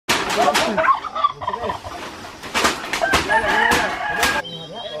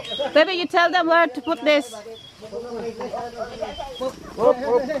Baby, you tell them where to put this. Off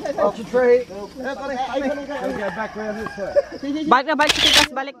the tree. Go back around this way. Balik na, balik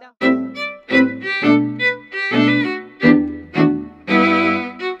kita, balik daw.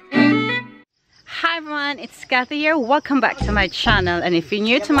 Hi everyone, it's Kathy here. Welcome back to my channel, and if you're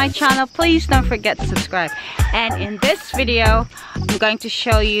new to my channel, please don't forget to subscribe. And in this video, I'm going to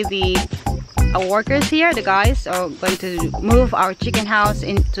show you our workers here. The guys are going to move our chicken house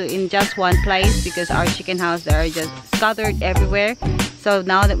in just one place, because our chicken house, they are just scattered everywhere. So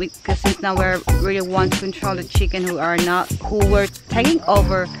now that since now we really want to control the chicken who were taking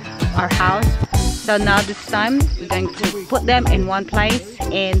over our house. So now this time we're going to put them in one place,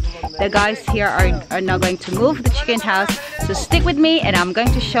 and the guys here are now going to move the chicken house. So stick with me, and I'm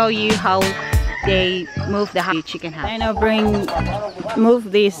going to show you how they move the chicken house. I now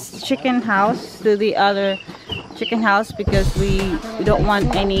move this chicken house to the other chicken house, because we don't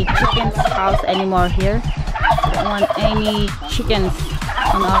want any chickens house anymore here. We don't want any chickens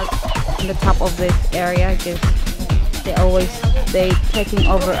on the top of this area, because they taking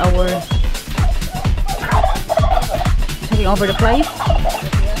over the place.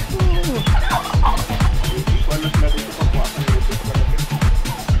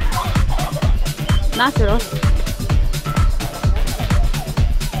 Natural.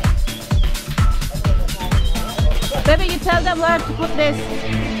 Baby, you tell them where to put this.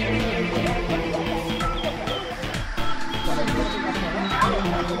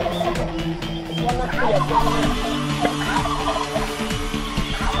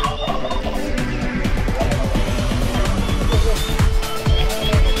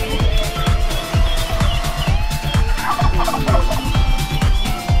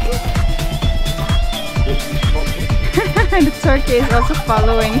 The turkey is also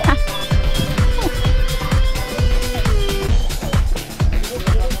following.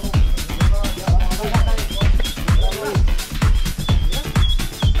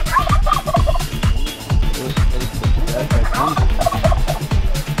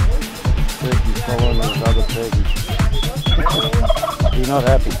 You're not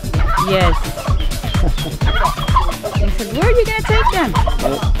happy? Yes. He said, where are you going to take them?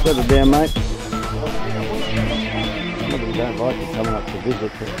 Settle down, mate. Don't like you coming up to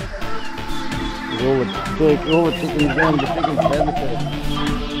visit, but all the chickens down, the chickens habitat.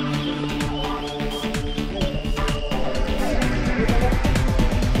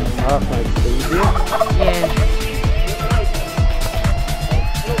 Half makes it easier. Yes.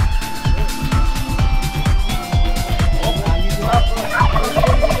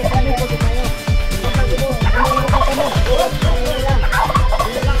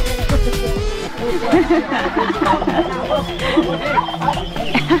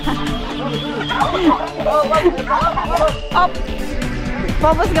 Up!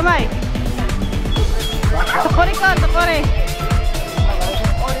 Focus gamay! Takori ka! Takori!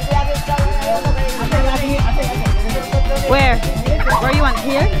 Where? Where you want?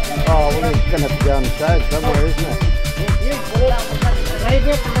 Here? Oh, well, it's going to have to go on the side somewhere, isn't it?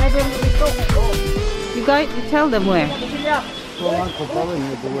 You tell them where? Well, Uncle probably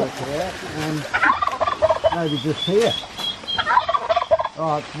need to work it out, and maybe just here.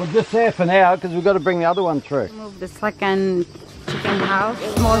 Alright, we'll just there for now, because we've got to bring the other one through. Move the second chicken house,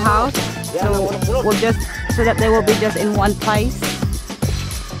 small house, so that they will be just in one place.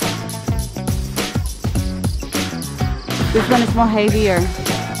 This one is more heavier.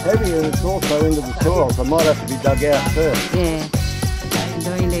 Heavier, and it's also into the soil, so it might have to be dug out first. Yeah,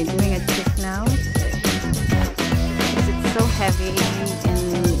 they're doing a trick now. Because it's so heavy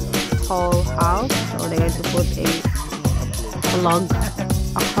and tall house, so they're going to put a log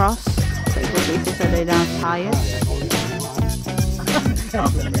across, so it will be easy, so they don't tie it.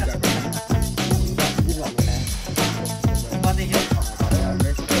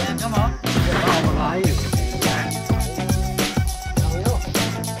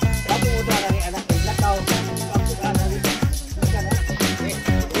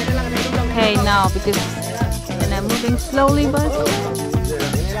 Okay, now because and I'm moving slowly, but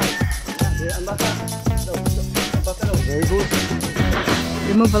Very good.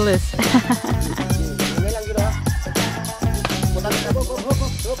 remove a list.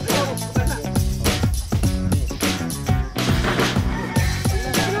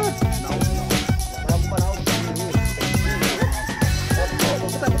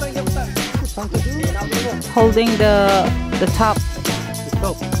 Holding the top. The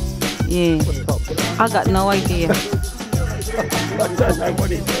top? Yeah. What's top? I got no idea. I don't know what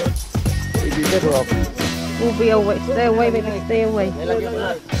he's doing. He'd be better off. We'll be away. Stay away, baby. Stay away.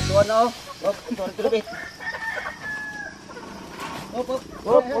 Kuha na oh. Up, tulipit. Up.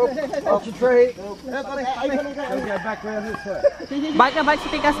 Up the tree. Go back round this way. Balik na, balik sa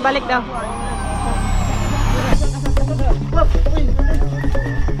tikas, balik daw.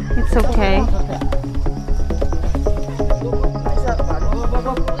 It's okay.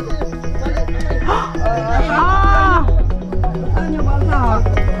 Ah!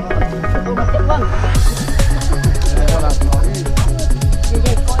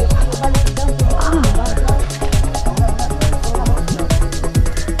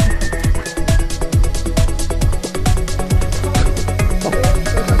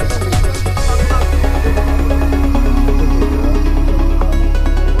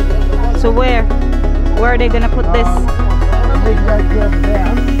 So where are they gonna put this?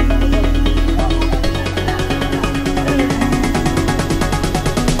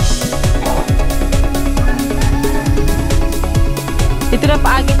 Ito na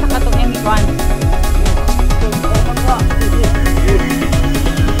paagi sa katong M1.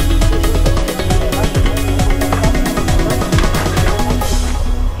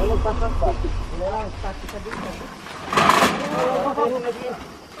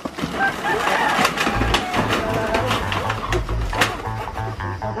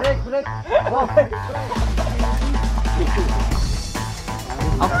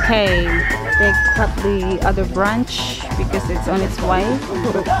 Okay, they cut the other branch because it's on its way.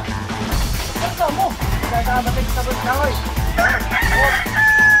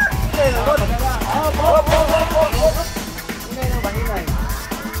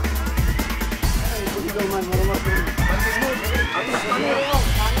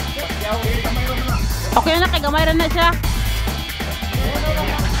 Okay na, kagamay na siya.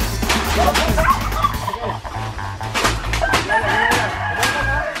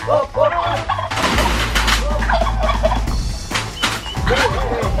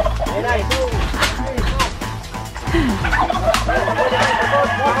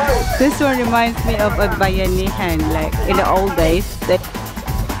 This one reminds me of a bayanihan, like in the old days.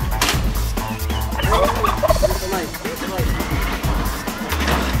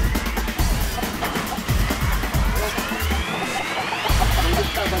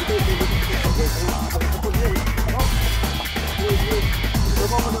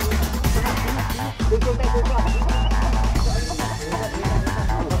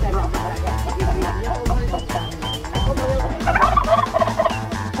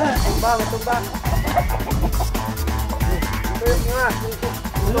 Tumbang.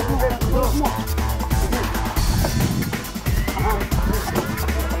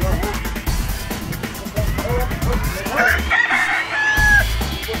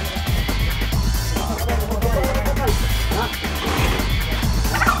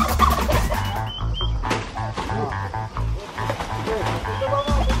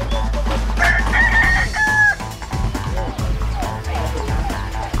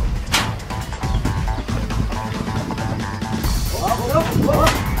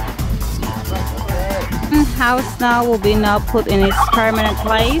 House now will be now put in its permanent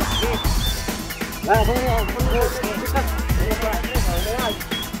place.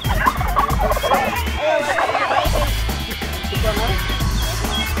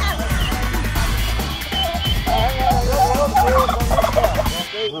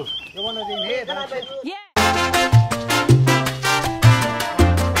 Yeah.